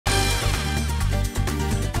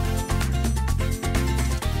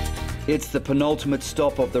It's the penultimate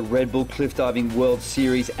stop of the Red Bull Cliff Diving World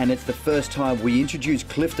Series, and it's the first time we introduce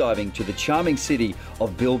cliff diving to the charming city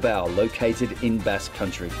of Bilbao, located in Basque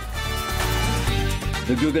country.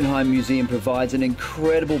 The Guggenheim Museum provides an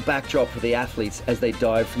incredible backdrop for the athletes as they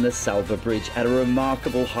dive from the Salve Bridge at a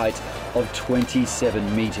remarkable height of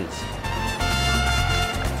 27 meters.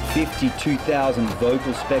 52,000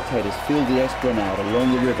 vocal spectators fill the esplanade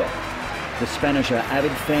along the river. The Spanish are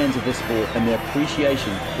avid fans of the sport, and their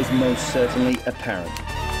appreciation is most certainly apparent.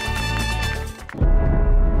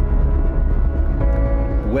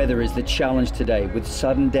 Weather is the challenge today, with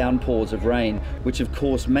sudden downpours of rain, which of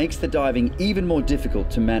course makes the diving even more difficult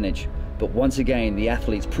to manage. But once again, the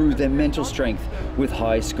athletes prove their mental strength with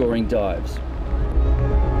high-scoring dives.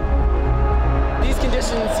 These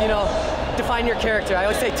conditions, define your character. I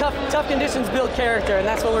always say tough conditions build character, and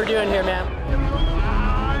that's what we're doing here, man.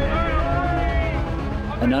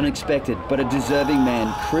 An unexpected but a deserving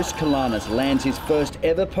man, Kris Kolanus lands his first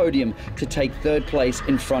ever podium to take third place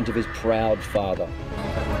in front of his proud father.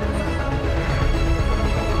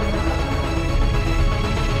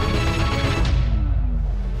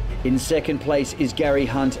 In second place is Gary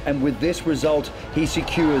Hunt, and with this result, he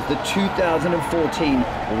secures the 2014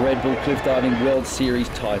 Red Bull Cliff Diving World Series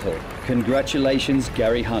title. Congratulations,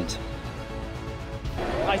 Gary Hunt.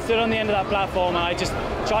 I stood on the end of that platform and I just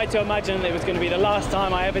tried to imagine it was going to be the last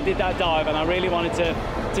time I ever did that dive, and I really wanted to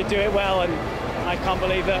do it well, and I can't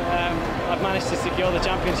believe that I've managed to secure the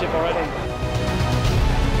championship already.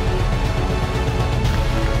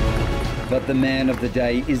 But the man of the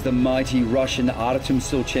day is the mighty Russian Artem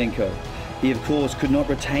Silchenko. He of course could not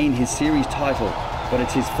retain his series title, but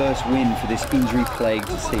it's his first win for this injury-plagued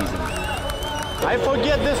season. I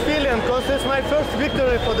forget this feeling because it's my first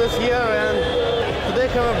victory for this year, and today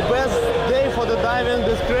have a best day for the diving.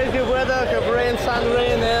 This crazy weather, have rain, sun,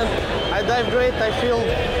 rain, and I dive great. I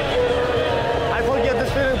forget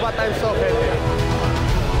this feeling, but I'm so happy.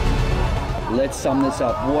 Let's sum this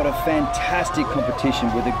up. What a fantastic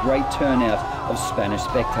competition with a great turnout of Spanish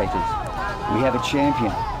spectators. We have a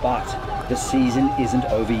champion, but the season isn't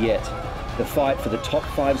over yet. The fight for the top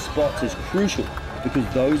 5 spots is crucial because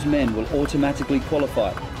those men will automatically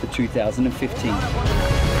qualify for 2015.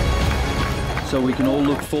 So we can all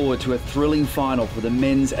look forward to a thrilling final for the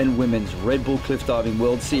men's and women's Red Bull Cliff Diving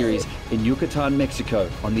World Series in Yucatan, Mexico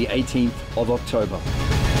on the 18th of October.